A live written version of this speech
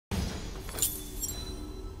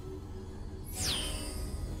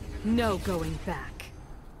No going back.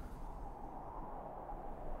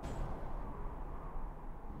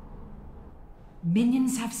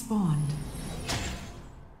 Minions have spawned.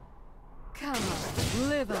 Come on,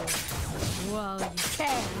 live a little while you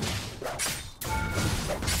can.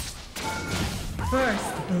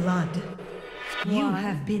 First blood. You Why?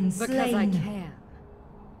 have been slain. Because I can.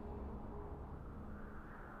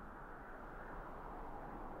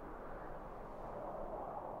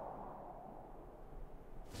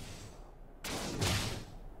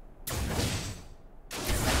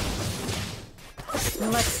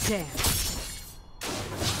 Let's dance.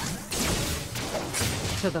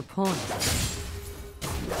 To the point.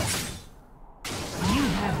 You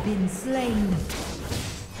have been slain.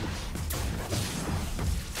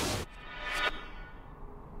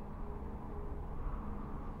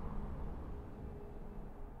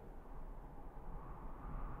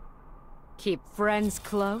 Keep friends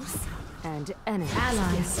close and enemies.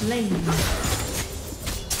 Ally slain.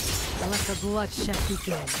 Let the bloodshed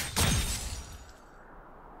begin.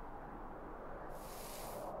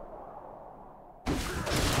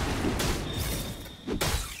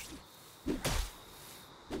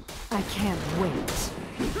 I can't wait.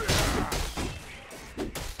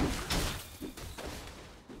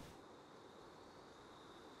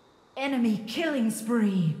 Enemy killing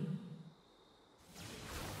spree.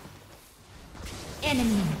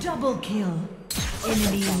 Enemy double kill.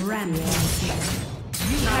 Enemy rampage.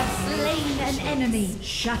 You have slain an enemy.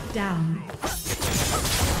 Shut down.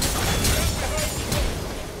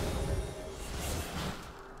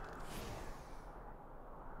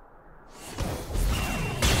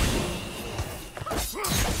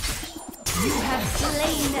 You have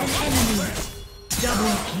slain an enemy.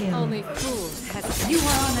 Double kill. Only fools hesitate. You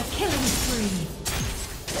are on a killing spree.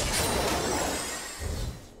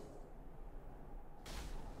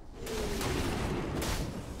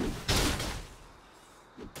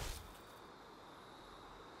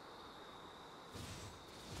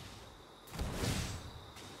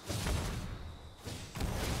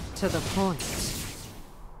 To the point.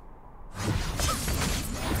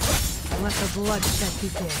 Let the bloodshed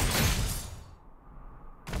begin.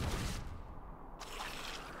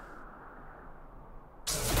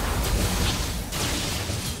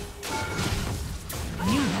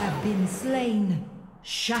 You have been slain.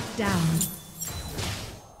 Shut down.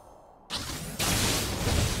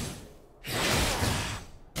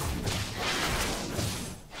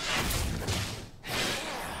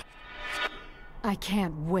 I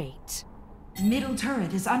can't wait. Middle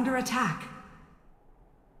turret is under attack.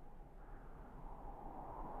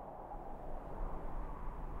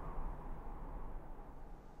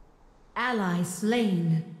 Ally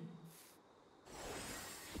slain.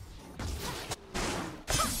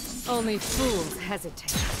 Only fools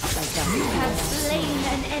hesitate. You have slain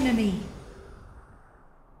an enemy.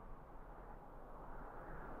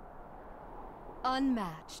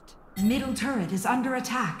 Unmatched. Middle turret is under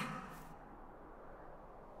attack.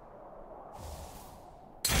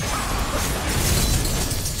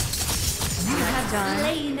 You have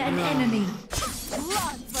slain an enemy.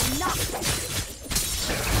 Blood for nothing.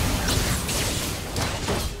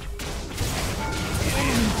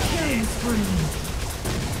 Enemy killing spree.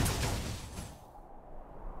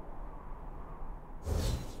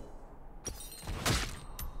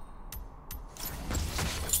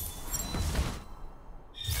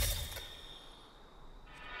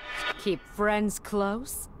 Keep friends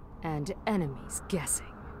close and enemies guessing.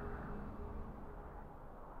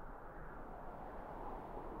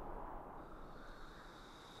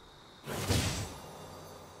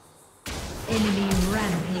 Enemy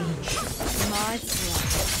rampage. My plan.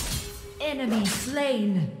 Enemy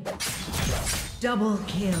slain. Double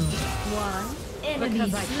kill. One. Enemy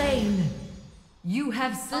Because I slain. You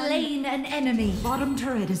have slain an enemy. Bottom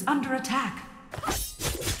turret is under attack.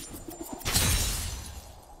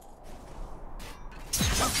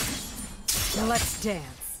 Let's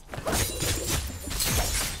dance.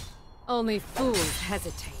 Only fools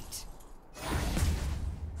hesitate.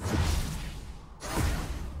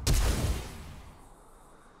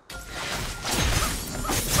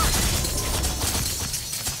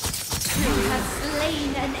 You have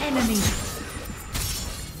slain an enemy.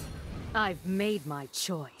 I've made my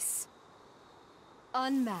choice.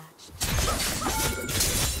 Unmatched.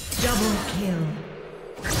 Double kill.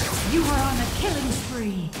 You are on a killing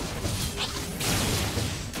spree.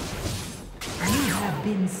 You have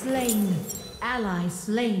been slain. Ally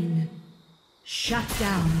slain. Shut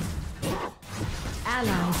down.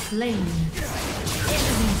 Ally slain.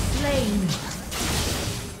 Enemy slain.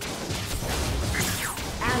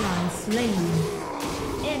 Ally slain.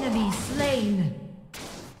 Enemy slain.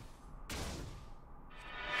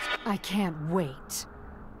 I can't wait.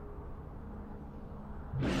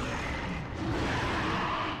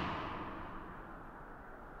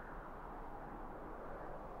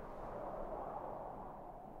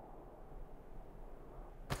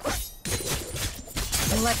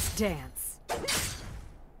 Let's dance.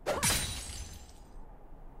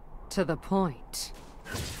 To the point.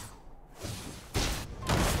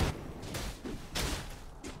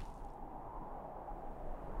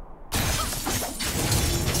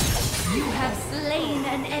 You have slain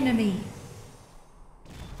an enemy.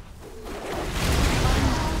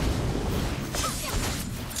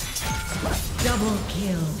 Double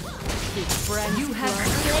kill. You have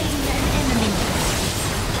slain an enemy.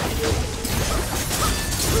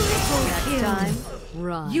 Triple kill. Time,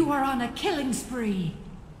 run. You are on a killing spree.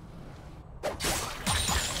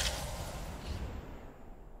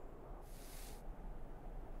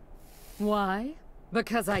 Why?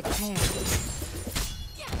 Because I can. Is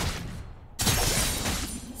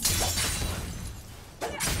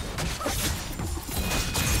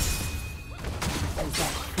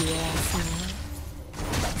that fiasco?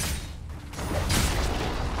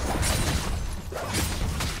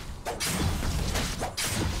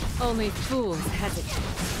 Only fools hesitate.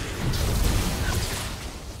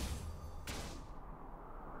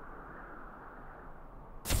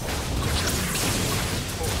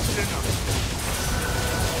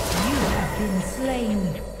 You have been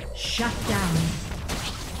slain. Shut down.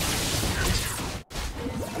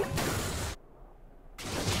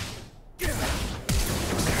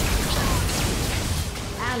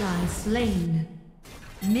 Ally slain.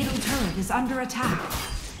 Middle turret is under attack.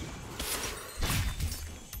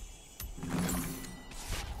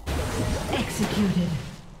 Executed.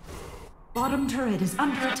 Bottom turret is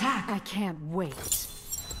under attack. I can't wait.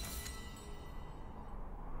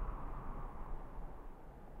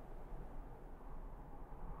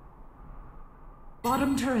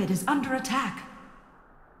 Bottom turret is under attack.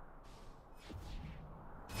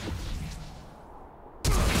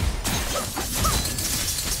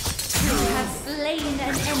 You have slain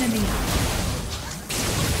an enemy.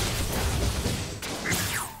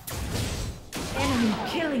 Enemy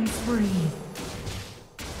killing spree.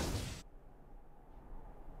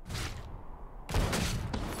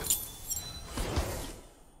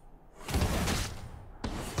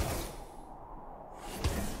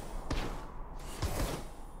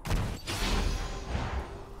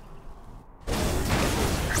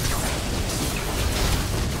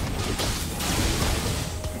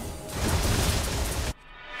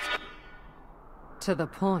 To the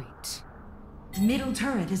point. Middle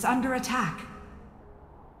turret is under attack.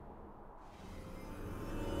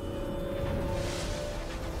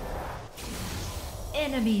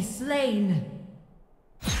 Enemy slain.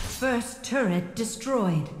 First turret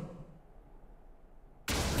destroyed.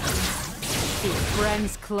 Keep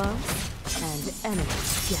friends close and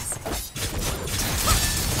enemies guessing.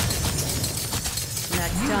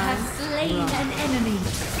 Next You time, have slain run. an enemy.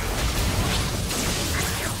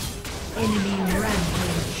 Enemy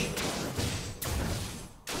rampage.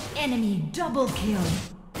 Enemy double kill.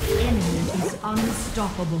 Enemy is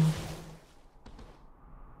unstoppable.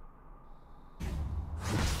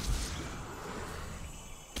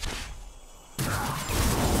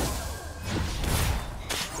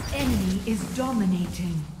 Enemy is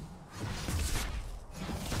dominating.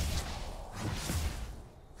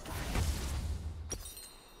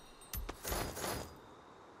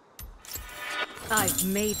 I've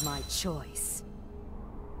made my choice.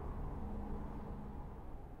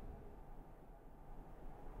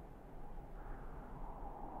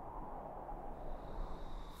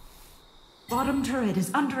 Bottom turret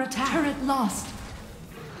is under attack. Turret lost.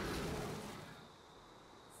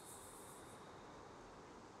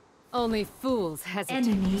 Only fools hesitate.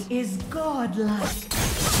 Enemy is godlike.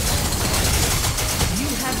 You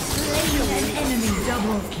have slain an enemy.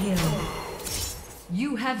 Double kill.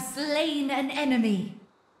 You have slain an enemy.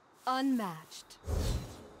 Unmatched.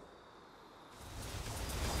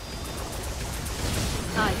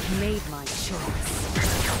 I've made my choice.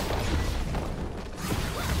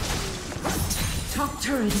 Top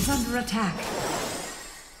turret is under attack.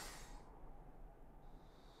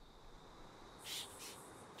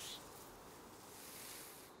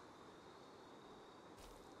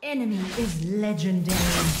 Enemy is legendary.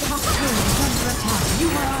 Top turret is under attack. You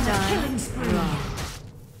are on a killing spree.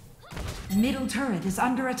 Middle turret is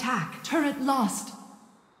under attack. Turret lost.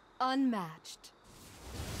 Unmatched.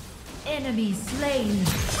 Enemy slain.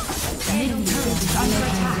 Middle turret is under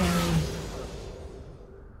attack.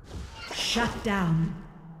 Shut down.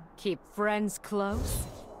 Keep friends close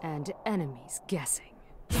and enemies guessing.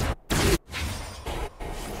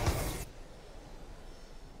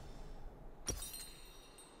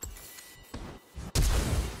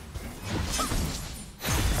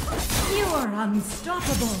 You're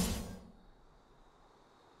unstoppable.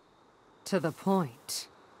 To the point.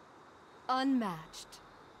 Unmatched.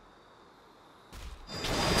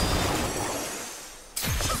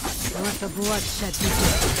 Let the bloodshed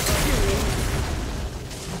begin.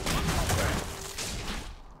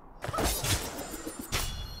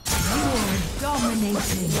 You're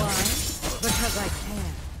dominating. Why? Because I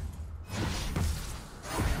can.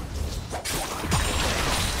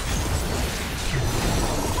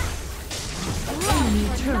 Enemy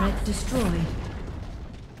turret destroyed.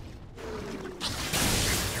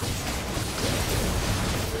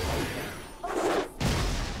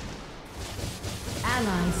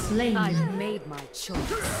 Ally slain. I've made my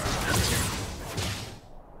choice.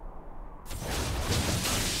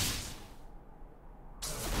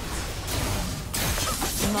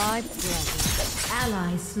 My pleasure.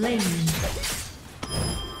 Ally slain.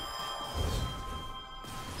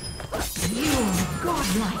 You're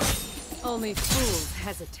godlike. Only fools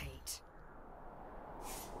hesitate.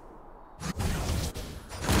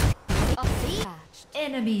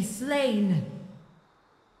 Enemy slain.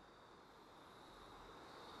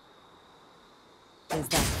 Is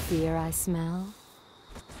that fear I smell?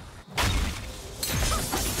 I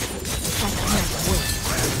can't wait.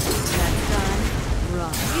 That time,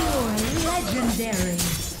 run. You're legendary.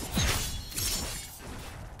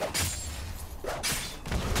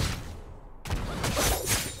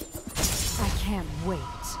 I can't wait.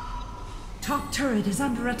 Top turret is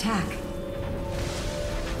under attack.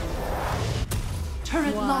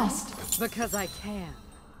 Turret Why? lost. Because I can.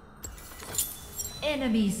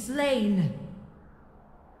 Enemy slain.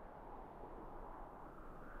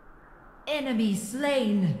 Enemy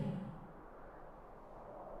slain.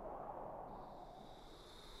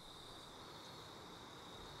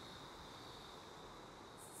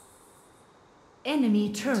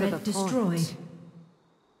 Enemy turret destroyed. Point.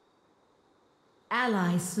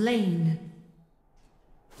 Ally slain.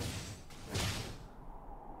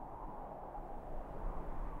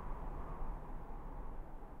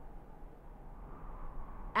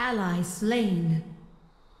 Ally slain.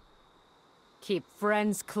 Keep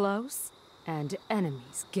friends close and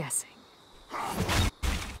enemies guessing.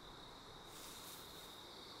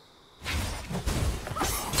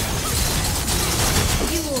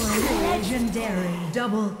 You're legendary.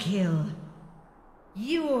 Double kill.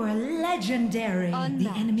 You're legendary. Unmatched. The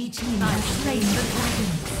enemy team has slain the dragon.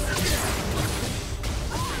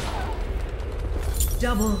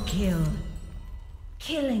 Double kill.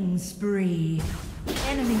 Killing spree.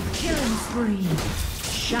 Enemy killing spree.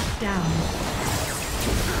 Shut down.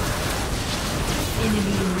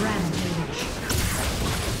 Enemy rampage.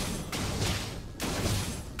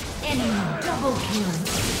 Enemy double kill.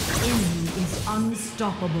 Enemy is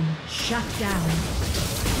unstoppable. Shut down.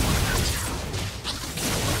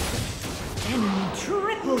 Enemy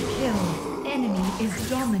triple kill. Enemy is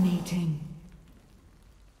dominating.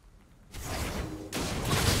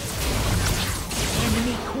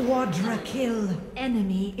 Enemy quadra kill.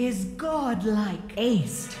 Enemy is godlike.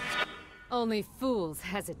 Aced. Only fools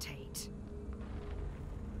hesitate.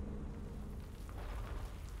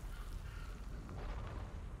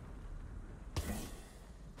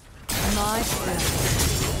 My friend.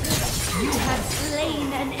 You have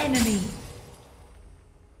slain an enemy.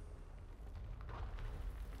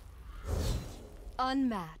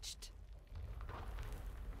 Unmatched.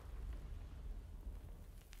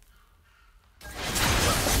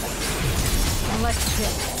 Let's go.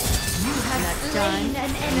 You have Next slain time,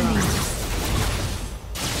 an enemy.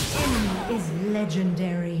 Enemy is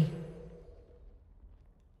legendary.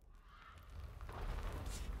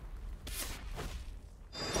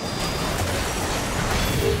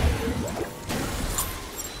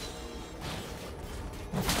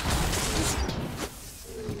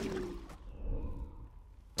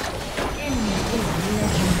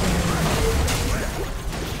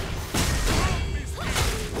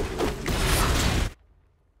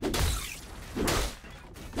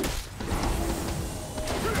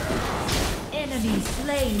 Enemy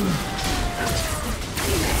slain.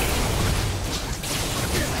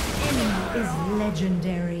 Enemy is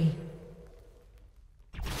legendary.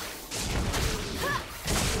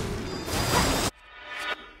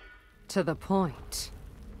 To the point.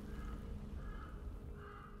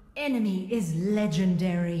 Enemy is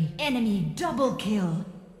legendary. Enemy double kill.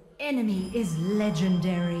 Enemy is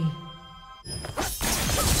legendary.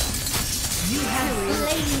 You have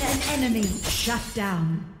slain an enemy. Shut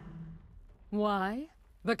down. Why?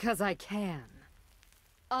 Because I can.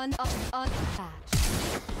 Unmatched.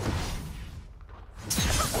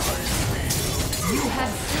 You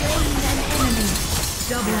have slain an enemy.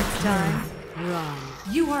 Double time. Run.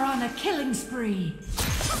 You are on a killing spree.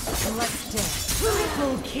 Let's dance.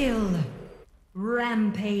 Triple kill.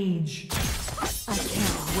 Rampage. I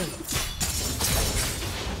can't wait.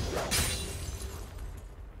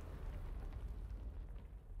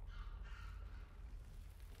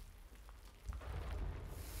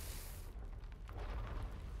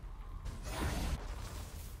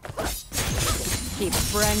 Keep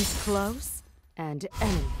friends close and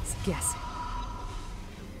enemies guessing.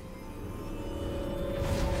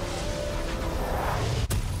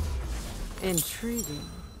 Intriguing.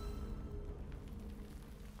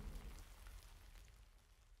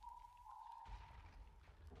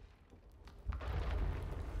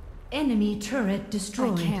 Enemy turret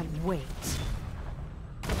destroyed. I can't wait.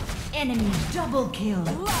 Enemy double kill.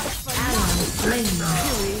 Ally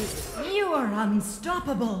slain. You are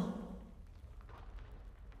unstoppable.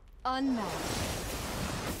 Unmatched.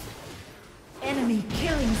 Enemy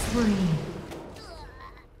killing spree.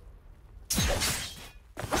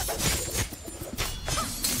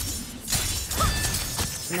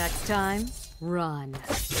 Next time, run.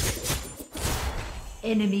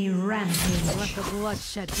 Enemy rampage. Let the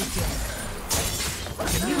bloodshed begin.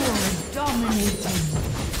 You are dominating.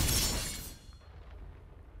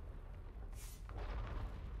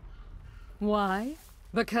 Why?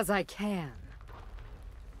 Because I can.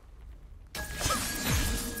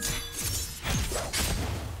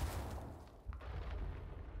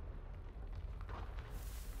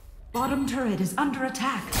 Bottom turret is under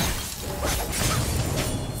attack.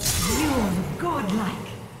 You're godlike.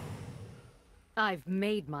 I've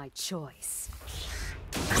made my choice.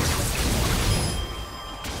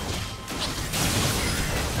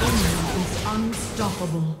 Enemy is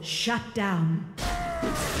unstoppable. Shut down.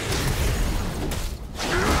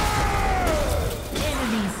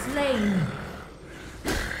 Enemy slain.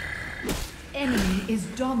 Enemy is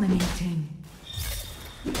dominating.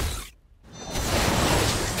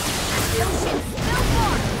 Lucian, still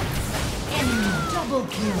one! Enemy double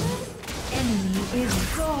kill. Enemy is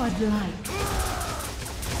godlike.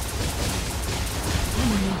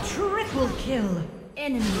 Enemy triple kill.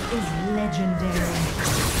 Enemy is legendary.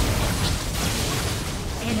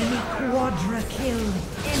 Enemy quadra kill.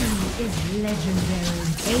 Enemy is legendary.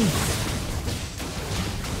 Ace.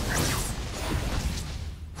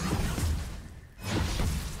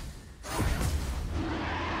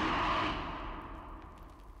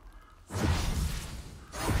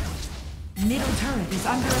 Middle turret is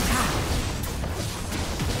under attack.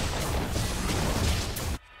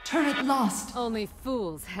 Turret lost. Only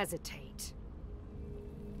fools hesitate.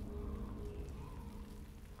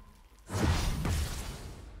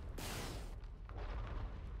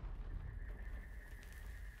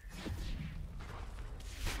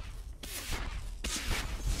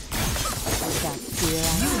 With that fear I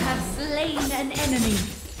You have slain an enemy.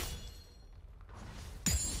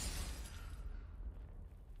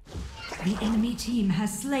 The enemy team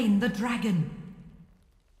has slain the dragon.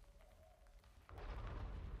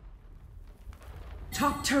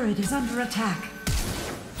 Top turret is under attack.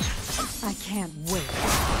 I can't wait.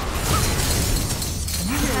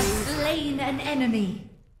 You have slain an enemy.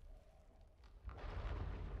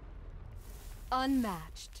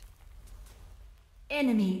 Unmatched.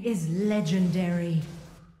 Enemy is legendary.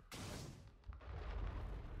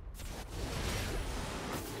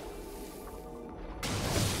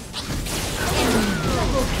 Enemy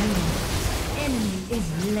double kill. Enemy is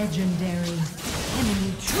legendary.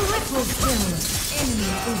 Enemy triple kill.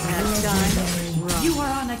 Enemy is legendary. You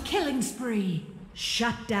are on a killing spree.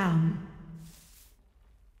 Shut down.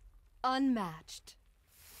 Unmatched.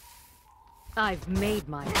 I've made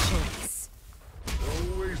my choice.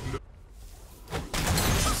 Always know.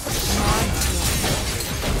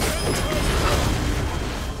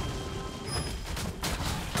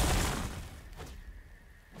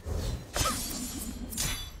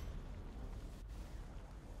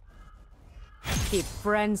 Keep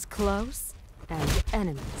friends close and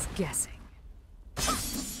enemies guessing.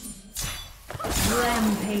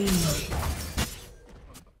 Rampage.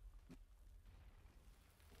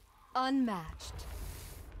 Unmatched.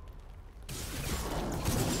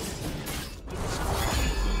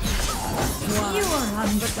 You are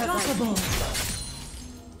unstoppable.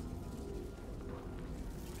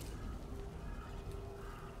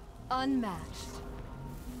 Unmatched.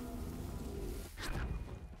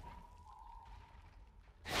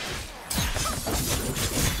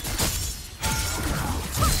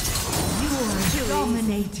 You are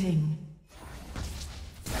dominating.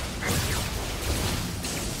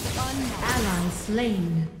 Ally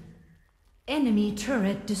slain. Enemy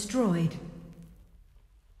turret destroyed.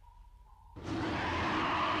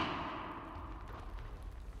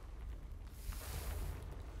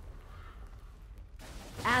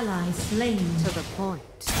 ally slain. To the point.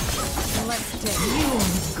 Let's take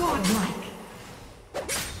You're godlike.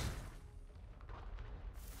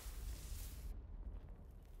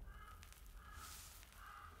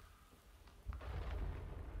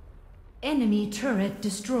 Enemy turret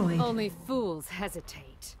destroyed. Only fools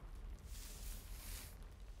hesitate.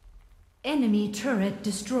 Enemy turret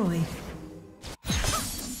destroyed.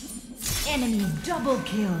 Enemy double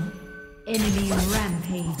kill. Enemy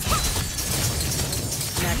rampage.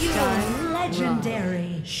 Next You're time,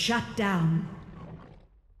 legendary. Shut down.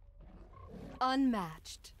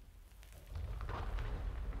 Unmatched.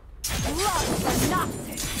 Love the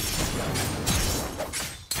Nazis!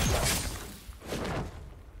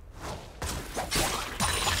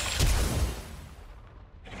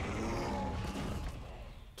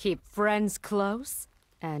 Keep friends close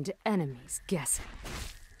and enemies guessing.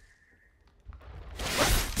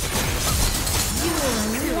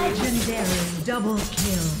 You're legendary. Double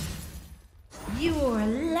kill. You're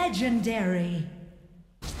legendary.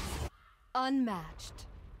 Unmatched.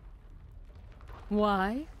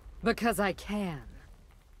 Why? Because I can.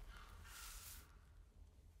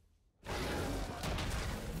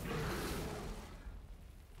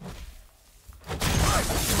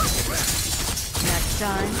 Next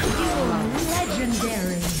time, You're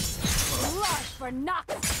legendary. rush for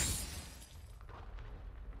Nox.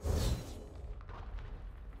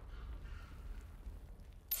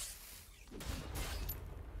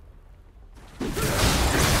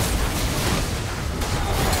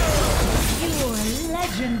 You're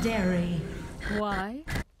legendary. Why?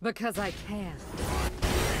 Because I can.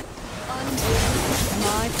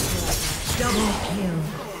 My pleasure. Double kill.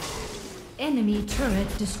 Enemy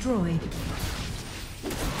turret destroyed.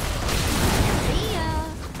 See ya.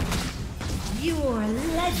 You're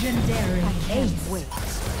legendary. Can't Ace. wait.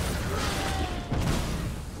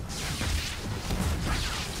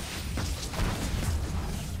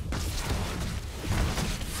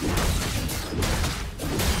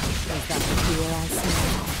 Is that the fear I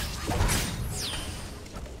smell?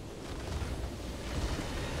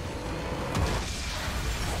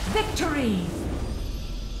 Victory!